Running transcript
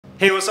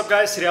Hey, what's up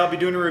guys? Today I'll be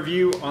doing a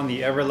review on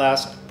the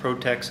Everlast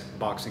Protex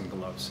boxing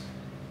gloves.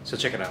 So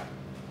check it out.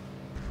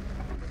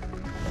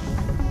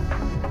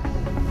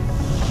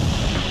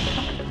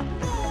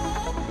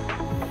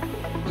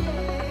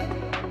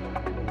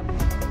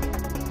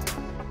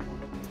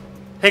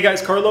 Hey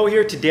guys, Carlo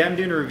here. Today I'm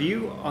doing a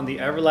review on the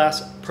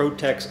Everlast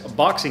Protex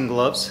boxing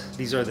gloves.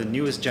 These are the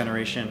newest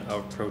generation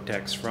of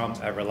Protex from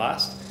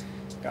Everlast.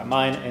 Got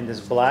mine in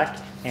this black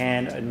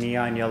and a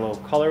neon yellow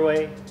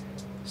colorway.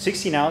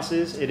 16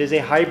 ounces. It is a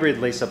hybrid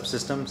lace-up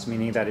system,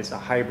 meaning that it's a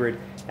hybrid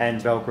and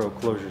Velcro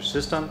closure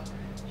system.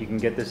 You can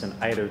get this in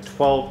either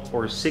 12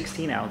 or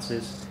 16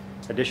 ounces.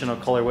 Additional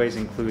colorways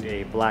include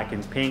a black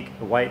and pink,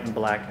 a white and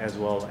black, as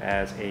well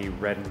as a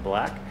red and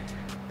black.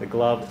 The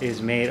glove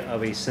is made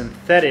of a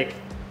synthetic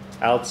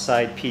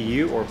outside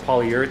PU, or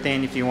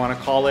polyurethane if you want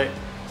to call it.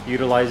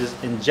 Utilizes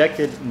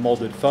injected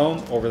molded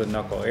foam over the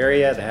knuckle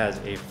area that has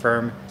a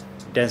firm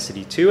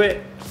density to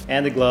it,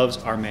 and the gloves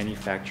are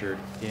manufactured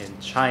in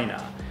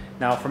China.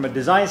 Now from a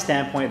design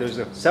standpoint, there's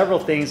several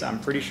things I'm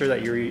pretty sure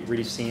that you're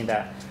really seeing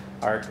that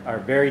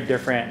are very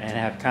different and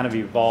have kind of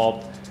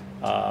evolved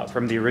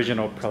from the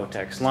original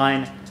Protex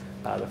line.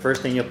 The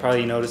first thing you'll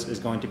probably notice is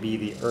going to be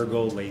the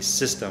ergo lace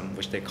system,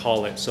 which they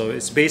call it. So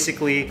it's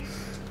basically,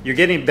 you're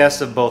getting best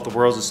of both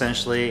worlds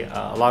essentially.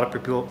 A lot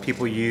of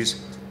people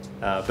use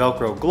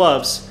Velcro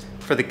gloves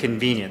for the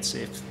convenience.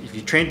 If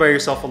you train by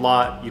yourself a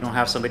lot, you don't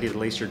have somebody to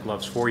lace your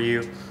gloves for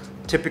you,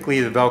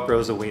 typically the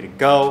Velcro is the way to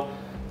go.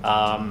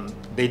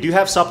 They do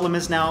have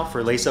supplements now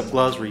for lace-up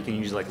gloves where you can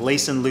use like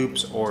lace-in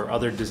loops or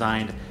other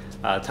designed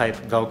type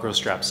Velcro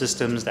strap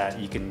systems that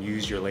you can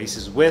use your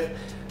laces with.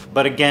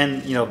 But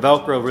again, you know,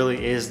 Velcro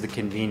really is the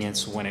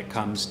convenience when it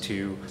comes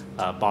to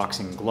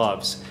boxing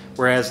gloves.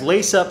 Whereas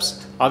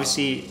lace-ups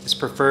obviously is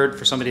preferred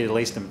for somebody to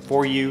lace them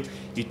for you.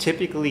 You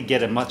typically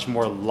get a much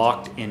more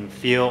locked-in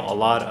feel. A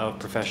lot of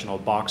professional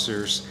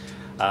boxers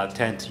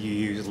tend to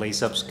use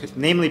lace-ups,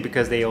 namely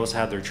because they always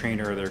have their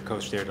trainer or their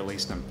coach there to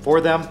lace them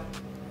for them.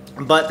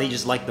 But they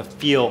just like the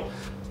feel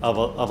of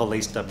a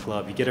laced-up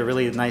glove. You get a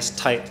really nice,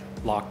 tight,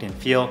 locked-in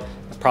feel.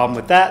 The problem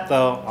with that,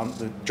 though,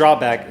 the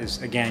drawback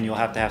is, again, you'll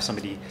have to have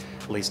somebody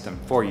lace them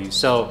for you.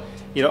 So,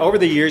 you know, over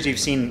the years, you've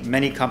seen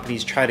many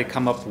companies try to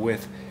come up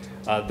with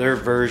their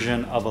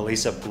version of a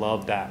lace-up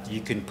glove that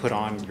you can put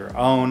on your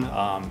own.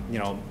 You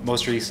know,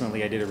 most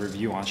recently I did a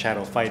review on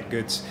Shadow Fight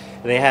Goods.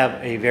 They have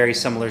a very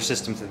similar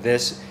system to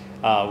this,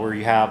 where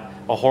you have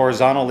a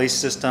horizontal lace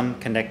system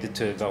connected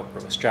to a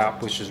Velcro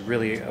strap, which is a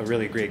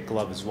really great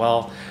glove as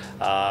well.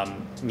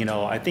 You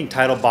know, I think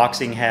Title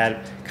Boxing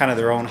had kind of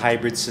their own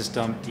hybrid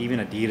system. Even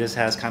Adidas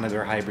has kind of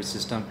their hybrid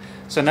system.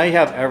 So now you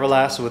have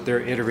Everlast with their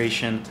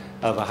iteration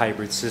of a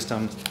hybrid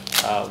system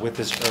with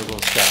this ergo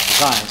strap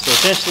design. So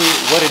essentially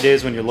what it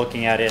is when you're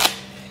looking at it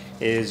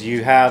is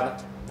you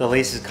have the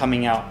laces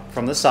coming out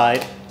from the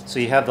side. So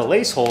you have the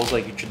lace holes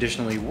like you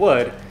traditionally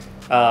would,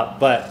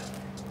 but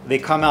they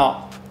come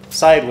out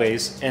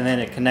sideways and then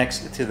it connects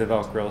to the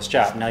Velcro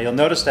strap. Now you'll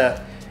notice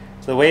that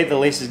the way the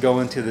laces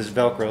go into this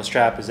Velcro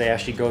strap is they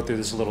actually go through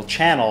this little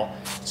channel,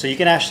 so you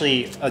can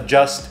actually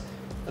adjust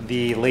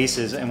the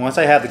laces. And once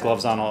I have the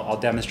gloves on, I'll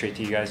demonstrate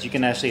to you guys. You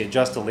can actually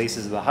adjust the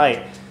laces of the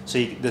height,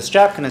 so the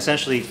strap can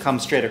essentially come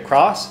straight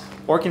across,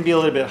 or it can be a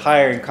little bit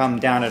higher and come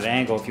down at an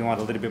angle if you want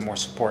a little bit more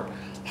support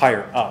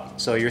higher up.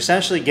 So you're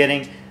essentially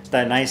getting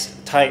that nice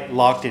tight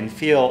locked in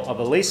feel of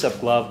a lace-up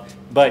glove,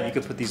 but you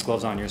could put these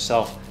gloves on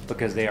yourself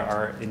because they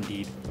are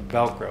indeed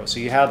Velcro. So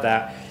you have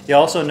that. You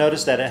also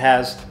notice that it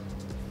has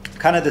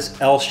kind of this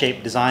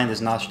L-shaped design,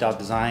 this notched out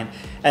design.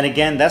 And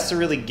again, that's to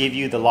really give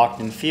you the locked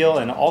in feel,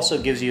 and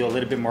also gives you a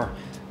little bit more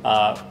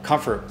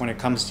comfort when it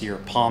comes to your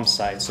palm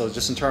side. So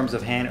just in terms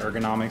of hand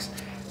ergonomics,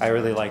 I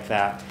really like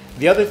that.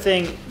 The other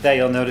thing that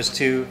you'll notice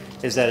too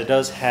is that it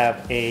does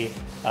have a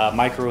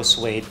micro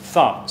suede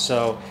thumb.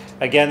 So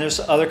again, there's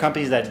other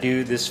companies that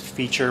do this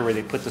feature where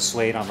they put the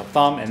suede on the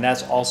thumb, and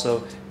that's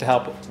also to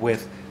help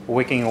with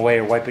wicking away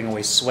or wiping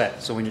away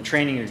sweat. So when you're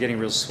training, you're getting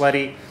real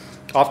sweaty.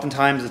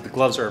 Oftentimes, if the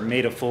gloves are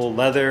made of full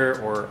leather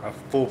or a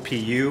full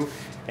PU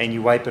and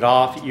you wipe it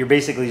off, you're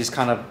basically just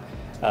kind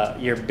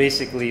of, you're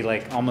basically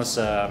like almost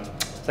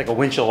it's like a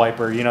windshield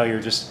wiper, you know, you're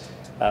just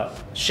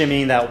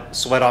shimmying that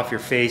sweat off your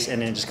face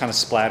and then it just kind of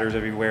splatters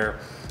everywhere.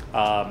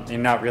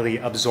 And not really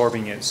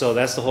absorbing it. So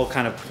that's the whole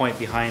kind of point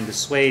behind the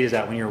suede, is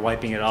that when you're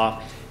wiping it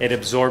off, it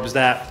absorbs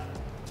that.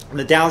 And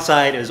the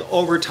downside is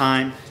over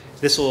time,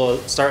 this will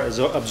start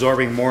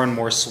absorbing more and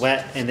more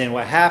sweat, and then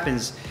what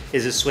happens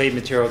is the suede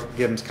material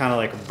becomes kind of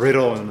like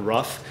brittle and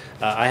rough.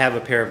 I have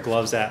a pair of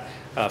gloves that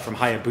from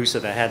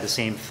Hayabusa that had the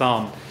same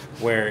thumb,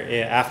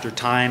 where after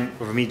time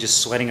of me just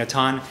sweating a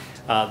ton,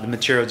 the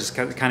material just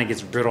kind of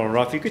gets brittle and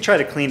rough. You could try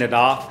to clean it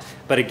off,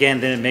 but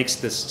again, then it makes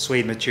this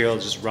suede material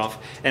just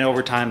rough, and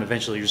over time,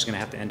 eventually you're just gonna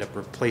have to end up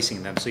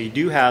replacing them. So you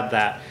do have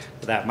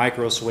that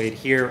micro suede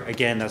here.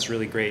 Again, that's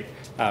really great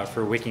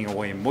for wicking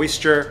away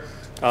moisture.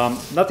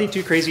 Nothing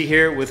too crazy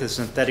here with a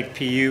synthetic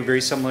PU,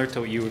 very similar to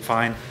what you would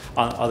find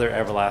on other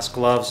Everlast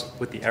gloves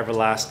with the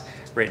Everlast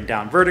written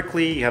down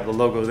vertically. You have the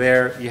logo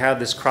there. You have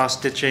this cross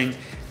stitching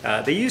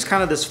They use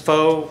kind of this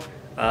faux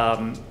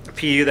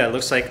PU that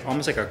looks like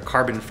almost like a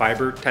carbon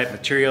fiber type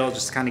material,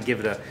 just to kind of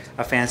give it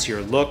a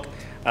fancier look.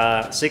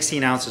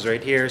 16 ounces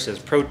right here, says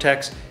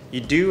Protex. You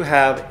do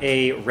have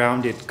a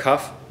rounded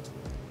cuff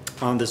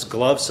on this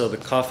glove, so the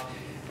cuff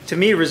to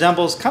me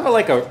resembles kind of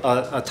like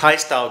a tie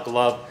style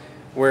glove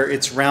where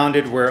it's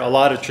rounded, where a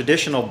lot of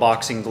traditional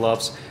boxing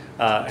gloves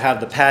have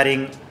the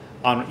padding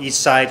on each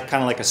side,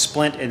 kind of like a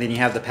splint, and then you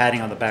have the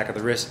padding on the back of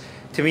the wrist.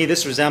 To me,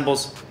 this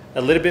resembles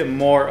a little bit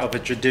more of a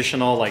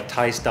traditional like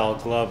tie style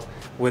glove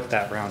with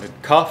that rounded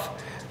cuff.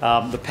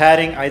 The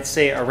padding, I'd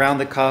say around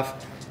the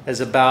cuff is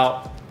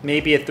about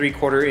maybe a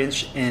 3/4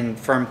 inch in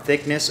firm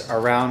thickness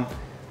around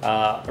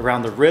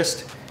the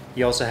wrist.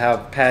 You also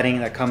have padding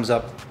that comes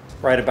up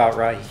right about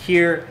right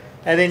here,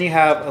 and then you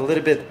have a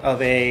little bit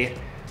of a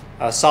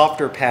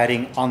softer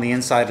padding on the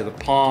inside of the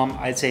palm.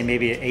 I'd say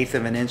maybe 1/8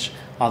 of an inch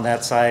on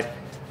that side,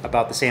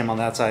 about the same on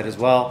that side as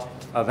well.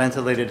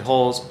 Ventilated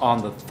holes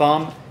on the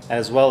thumb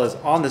as well as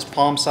on this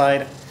palm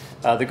side.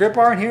 The grip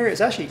bar in here is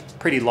actually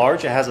pretty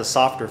large. It has a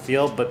softer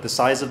feel, but the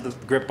size of the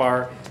grip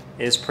bar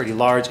is pretty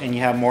large, and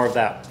you have more of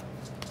that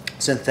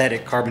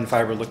synthetic carbon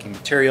fiber looking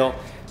material,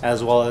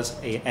 as well as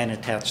an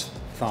attached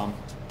thumb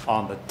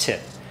on the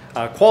tip.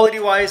 Quality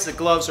wise, the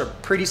gloves are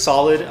pretty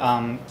solid.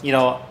 You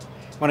know,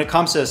 when it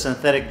comes to a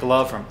synthetic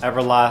glove from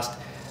Everlast,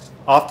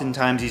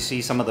 oftentimes you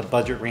see some of the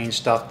budget range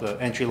stuff, the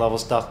entry level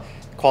stuff,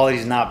 quality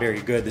is not very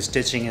good. The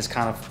stitching is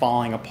kind of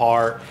falling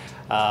apart.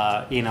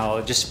 You know,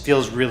 it just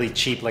feels really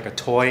cheap, like a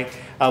toy.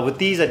 With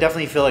these, I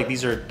definitely feel like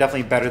these are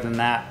definitely better than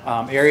that.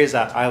 Areas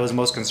that I was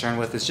most concerned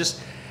with is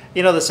just,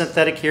 you know, the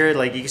synthetic here,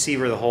 like you can see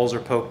where the holes are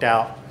poked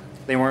out.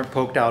 They weren't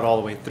poked out all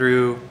the way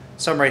through.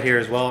 Some right here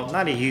as well.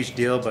 Not a huge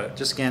deal, but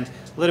just again,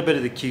 a little bit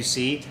of the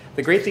QC.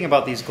 The great thing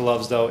about these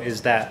gloves though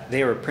is that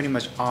they were pretty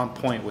much on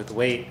point with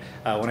weight.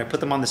 When I put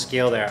them on the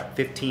scale, they're at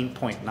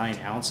 15.9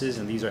 ounces,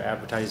 and these are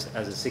advertised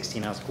as a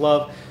 16-ounce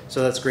glove.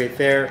 So that's great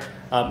there.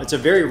 It's a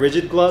very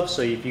rigid glove,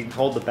 so if you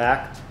hold the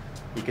back,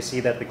 you can see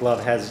that the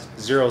glove has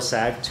zero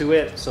sag to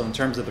it. So in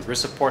terms of the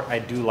wrist support, I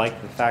do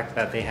like the fact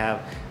that they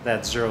have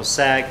that zero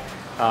sag.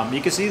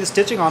 You can see the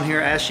stitching on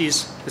here actually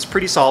is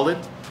pretty solid.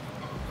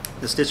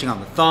 The stitching on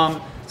the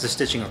thumb, the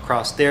stitching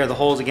across there. The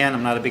holes, again,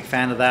 I'm not a big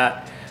fan of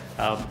that.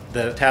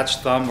 The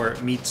attached thumb where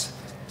it meets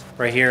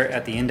right here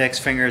at the index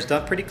finger is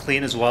done pretty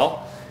clean as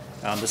well.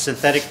 The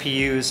synthetic PU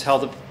is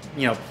held up,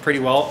 you know, pretty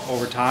well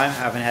over time.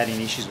 Haven't had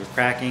any issues with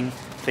cracking,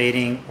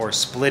 fading, or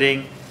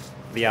splitting.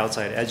 The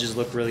outside edges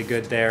look really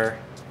good there.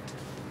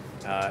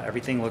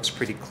 Everything looks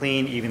pretty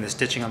clean. Even the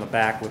stitching on the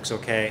back looks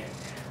okay.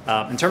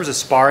 In terms of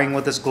sparring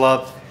with this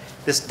glove,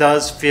 this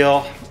does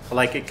feel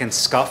like it can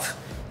scuff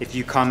if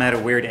you come at a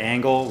weird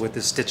angle with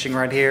the stitching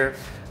right here.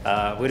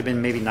 Would have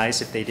been maybe nice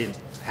if they didn't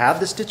have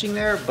the stitching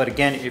there, but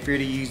again, if you're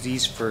to use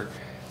these for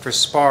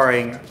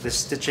sparring, the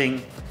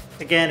stitching,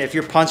 again, if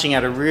you're punching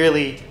at a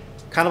really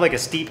kind of like a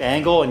steep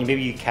angle and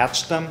maybe you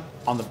catch them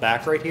on the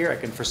back right here, I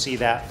can foresee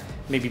that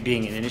maybe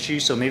being an issue.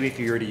 So maybe if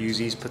you were to use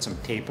these, put some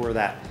tape over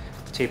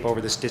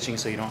the stitching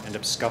so you don't end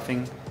up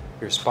scuffing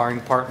your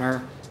sparring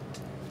partner.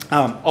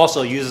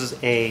 Also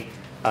uses a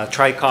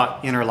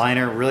Tricot inner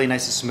liner, really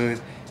nice and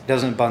smooth,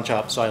 doesn't bunch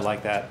up, so I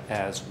like that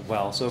as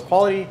well. So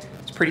quality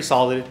is pretty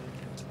solid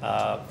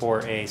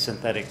for a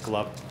synthetic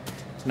glove.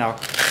 Now,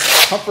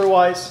 comfort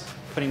wise,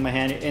 putting my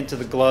hand into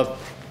the glove,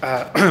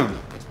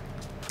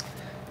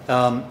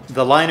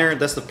 the liner,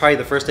 that's probably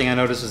the first thing I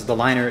noticed is the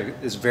liner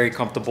is very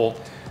comfortable,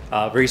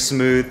 very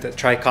smooth, the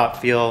Tricot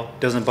feel,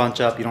 doesn't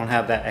bunch up, you don't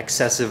have that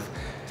excessive,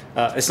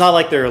 it's not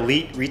like their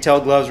elite retail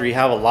gloves where you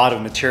have a lot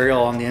of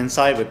material on the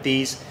inside. With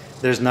these,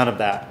 there's none of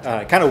that.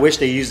 I kind of wish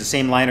they used the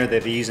same liner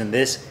that they use in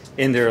this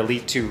in their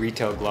Elite 2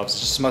 retail gloves.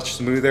 It's just much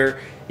smoother.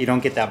 You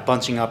don't get that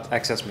bunching up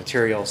excess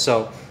material.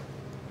 So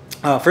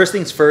first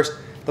things first,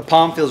 the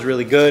palm feels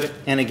really good.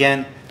 And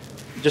again,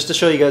 just to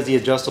show you guys the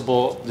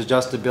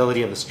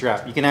adjustability of the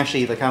strap, you can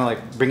actually kind of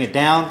like bring it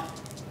down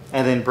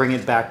and then bring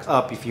it back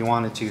up if you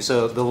wanted to.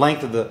 So the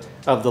length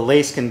of the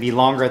lace can be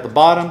longer at the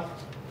bottom,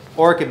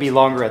 or it could be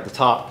longer at the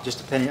top, just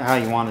depending on how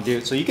you want to do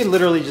it. So you can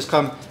literally just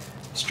come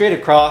straight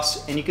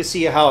across, and you can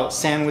see how it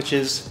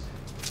sandwiches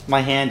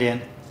my hand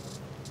in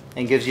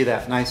and gives you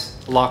that nice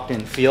locked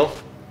in feel.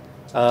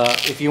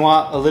 If you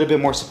want a little bit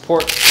more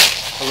support,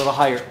 a little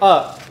higher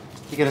up,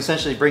 you can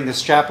essentially bring the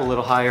strap a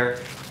little higher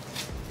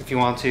if you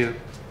want to,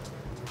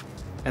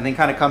 and then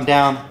kind of come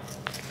down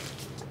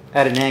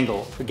at an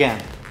angle.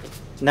 Again,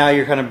 now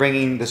you're kind of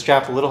bringing the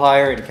strap a little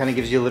higher, and it kind of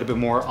gives you a little bit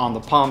more on the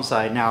palm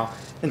side. Now,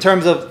 in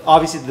terms of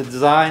obviously the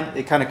design,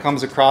 it kind of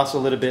comes across a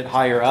little bit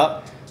higher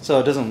up, so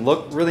it doesn't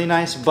look really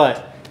nice,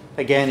 but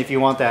again, if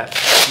you want that,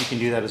 you can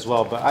do that as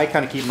well. But I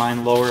kind of keep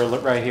mine lower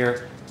right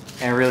here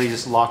and really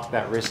just lock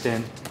that wrist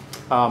in.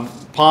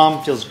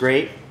 Palm feels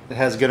great. It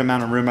has a good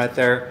amount of room right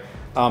there.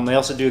 They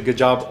also do a good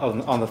job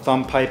on the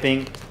thumb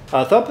piping.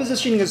 Thumb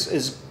positioning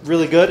is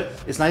really good.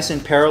 It's nice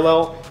and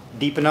parallel,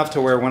 deep enough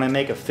to where when I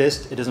make a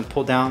fist, it doesn't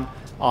pull down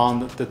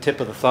on the tip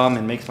of the thumb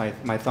and makes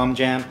my thumb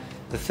jam.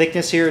 The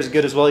thickness here is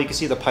good as well. You can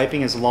see the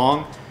piping is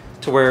long.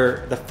 to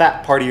where the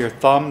fat part of your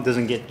thumb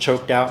doesn't get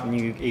choked out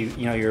and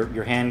you know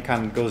your hand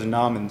kind of goes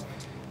numb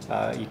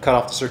and you cut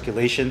off the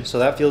circulation. So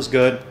that feels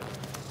good.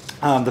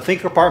 The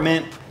finger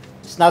compartment,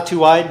 it's not too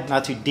wide,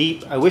 not too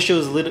deep. I wish it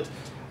was a little.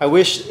 I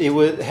wish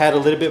it had a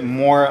little bit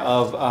more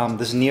of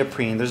this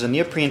neoprene. There's a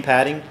neoprene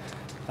padding.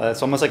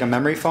 It's almost like a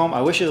memory foam.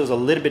 I wish it was a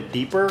little bit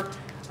deeper,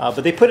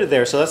 but they put it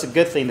there, so that's a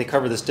good thing. They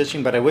cover the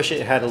stitching, but I wish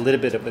it had a little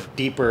bit of a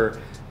deeper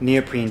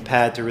neoprene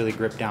pad to really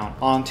grip down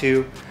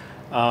onto.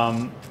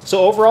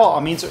 So overall,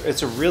 I mean,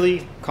 it's a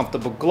really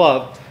comfortable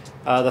glove.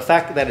 The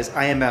fact that it's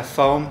IMF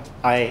foam,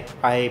 I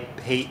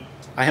hate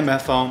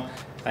IMF foam.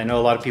 I know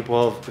a lot of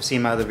people have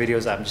seen my other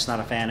videos. I'm just not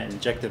a fan of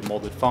injected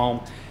molded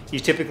foam. You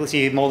typically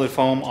see molded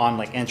foam on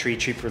like entry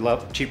cheaper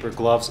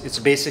gloves. It's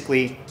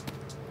basically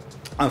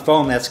a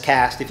foam that's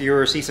cast. If you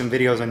ever see some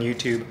videos on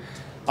YouTube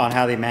on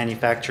how they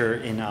manufacture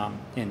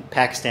in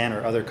Pakistan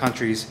or other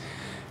countries,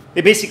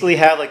 they basically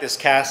have like this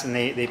cast and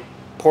they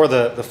pour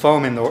the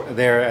foam in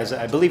there as,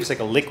 I believe it's like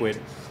a liquid,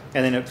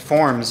 and then it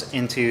forms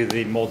into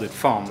the molded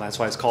foam. That's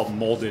why it's called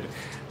molded.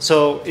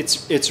 So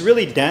it's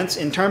really dense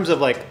in terms of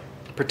like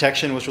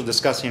protection, which we'll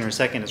discuss here in a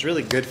second. It's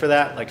really good for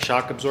that, like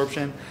shock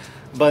absorption.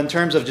 But in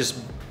terms of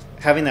just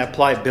having that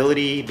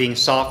pliability, being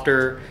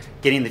softer,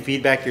 getting the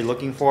feedback you're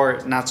looking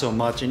for, not so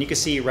much. And you can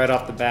see right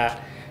off the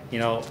bat, you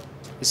know,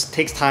 it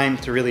takes time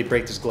to really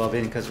break this glove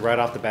in because right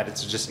off the bat,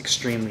 it's just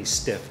extremely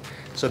stiff.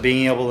 So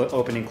being able to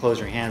open and close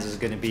your hands is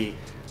going to be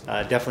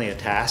definitely a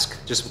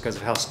task just because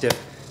of how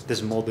stiff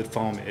this molded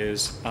foam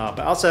is. But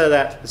outside of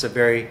that, it's a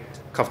very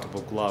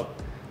comfortable glove.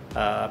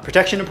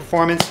 Protection and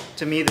performance,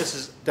 to me, this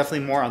is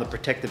definitely more on the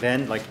protective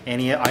end, like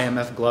any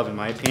IMF glove in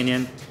my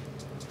opinion.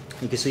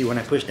 You can see when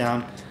I push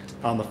down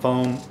on the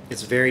foam,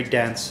 it's very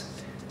dense.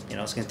 You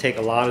know, it's going to take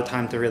a lot of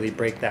time to really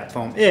break that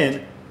foam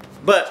in.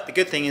 But the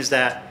good thing is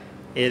that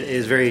it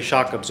is very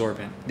shock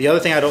absorbent. The other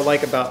thing I don't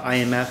like about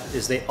IMF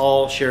is they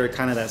all share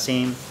kind of that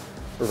same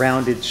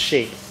rounded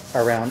shape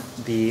around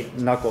the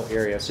knuckle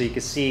area. So you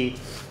can see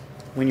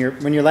when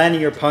you're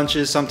landing your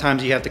punches,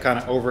 sometimes you have to kind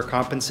of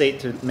overcompensate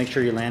to make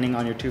sure you're landing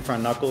on your two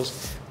front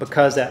knuckles,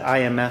 because that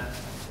IMF,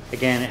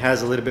 again, it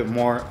has a little bit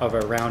more of a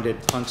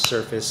rounded punch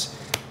surface,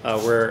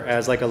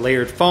 whereas like a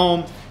layered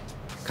foam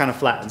kind of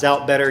flattens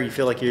out better. You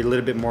feel like you're a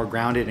little bit more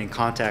grounded in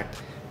contact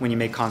when you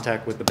make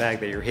contact with the bag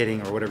that you're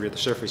hitting or whatever the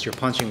surface you're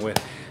punching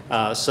with.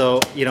 So,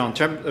 you know, in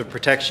terms of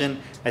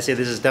protection, I say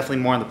this is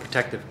definitely more on the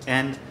protective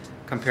end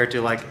compared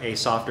to like a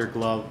softer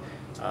glove,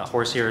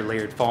 horsehair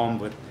layered foam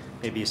with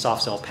maybe a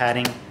soft cell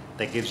padding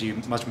that gives you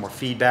much more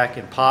feedback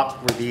and pop,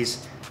 where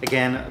these,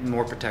 again,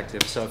 more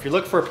protective. So if you're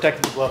looking for a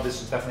protective glove,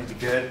 this would definitely be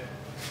good.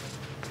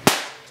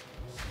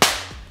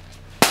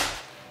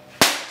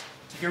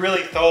 You can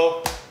really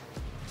throw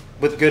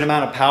with good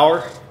amount of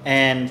power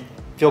and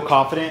feel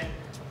confident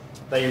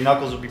that your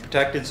knuckles will be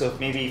protected. So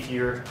if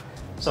you're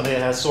somebody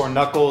that has sore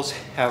knuckles,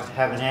 have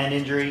an hand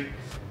injury,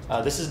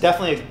 this is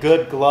definitely a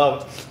good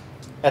glove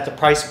at the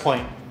price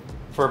point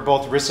for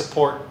both wrist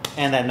support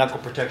and that knuckle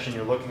protection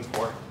you're looking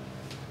for.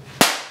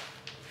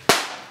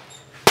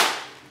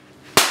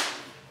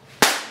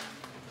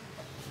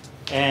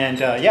 And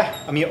yeah,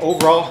 I mean,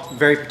 overall,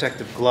 very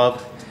protective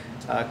glove.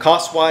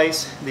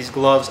 Cost-wise, these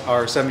gloves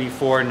are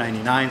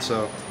 $74.99,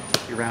 so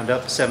you round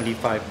up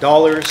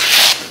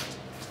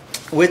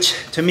 $75, which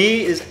to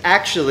me is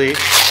actually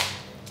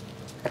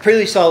a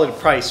pretty solid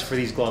price for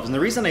these gloves. And the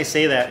reason I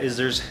say that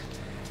is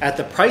at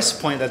the price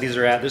point that these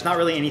are at, there's not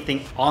really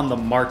anything on the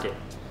market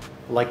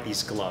like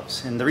these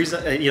gloves. And the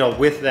reason, you know,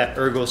 with that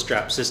ergo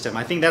strap system,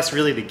 I think that's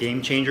really the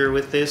game changer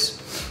with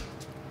this.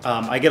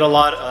 I get a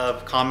lot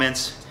of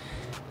comments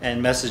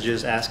and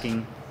messages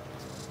asking,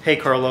 hey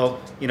Carlo,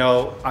 you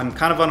know, I'm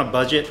kind of on a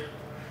budget.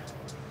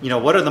 You know,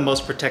 what are the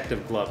most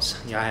protective gloves?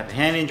 Yeah, I have a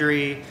hand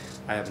injury,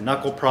 I have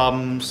knuckle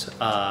problems,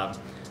 but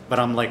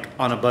I'm like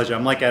on a budget.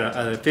 I'm like at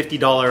a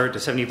 $50 to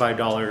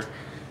 $75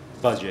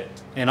 budget.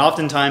 And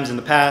oftentimes in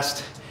the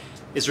past,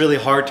 it's really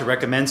hard to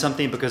recommend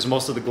something because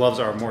most of the gloves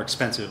are more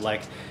expensive.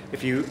 Like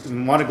if you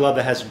want a glove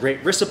that has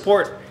great wrist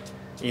support,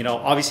 you know,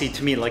 obviously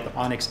to me, like the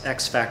Onyx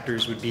X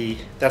Factors would be,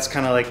 that's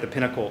kind of like the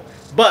pinnacle,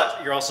 but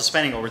you're also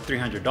spending over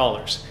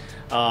 $300.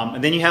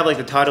 And then you have like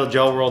the Tidal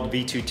Gel World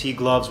V2T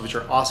gloves, which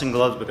are awesome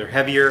gloves, but they're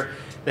heavier.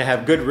 They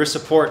have good wrist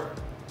support.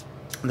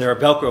 They're a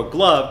Velcro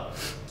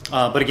glove,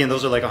 but again,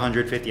 those are like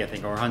 $150, I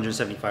think, or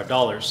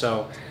 $175.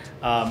 So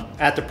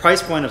at the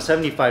price point of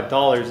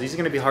 $75, these are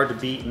gonna be hard to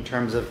beat in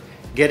terms of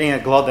getting a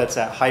glove that's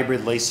that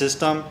hybrid lace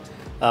system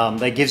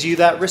that gives you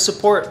that wrist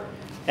support.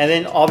 And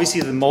then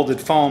obviously the molded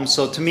foam.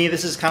 So to me,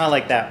 this is kind of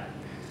like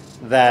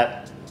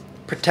that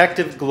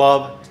protective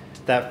glove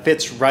that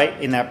fits right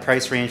in that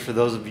price range for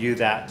those of you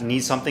that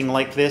need something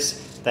like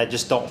this, that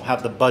just don't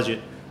have the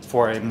budget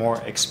for a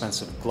more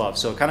expensive glove.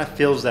 So it kind of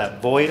fills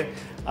that void.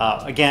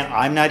 Again,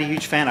 I'm not a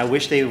huge fan. I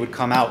wish they would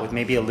come out with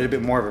maybe a little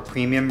bit more of a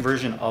premium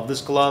version of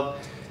this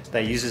glove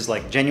that uses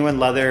like genuine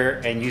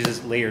leather and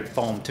uses layered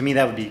foam. To me,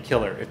 that would be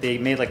killer. If they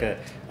made like a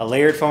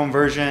layered foam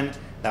version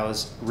that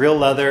was real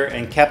leather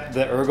and kept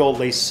the ergo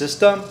lace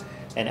system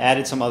and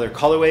added some other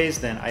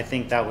colorways, then I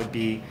think that would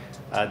be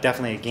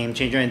definitely a game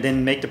changer. And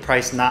then make the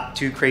price not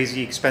too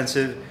crazy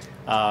expensive,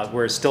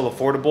 where it's still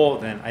affordable,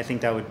 then I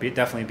think that would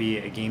definitely be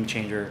a game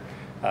changer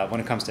when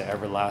it comes to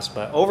Everlast.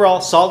 But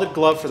overall, solid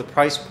glove for the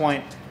price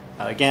point.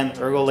 Again,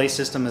 ergo lace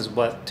system is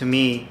what to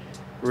me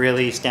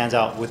really stands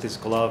out with this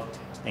glove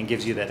and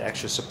gives you that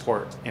extra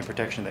support and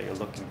protection that you're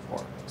looking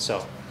for. So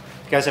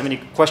if you guys have any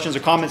questions or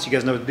comments, you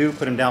guys know what to do,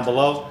 put them down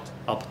below.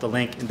 I'll put the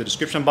link in the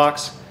description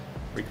box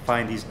where you can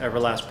find these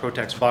Everlast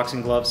Protex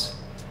boxing gloves.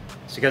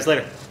 See you guys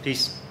later.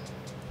 Peace.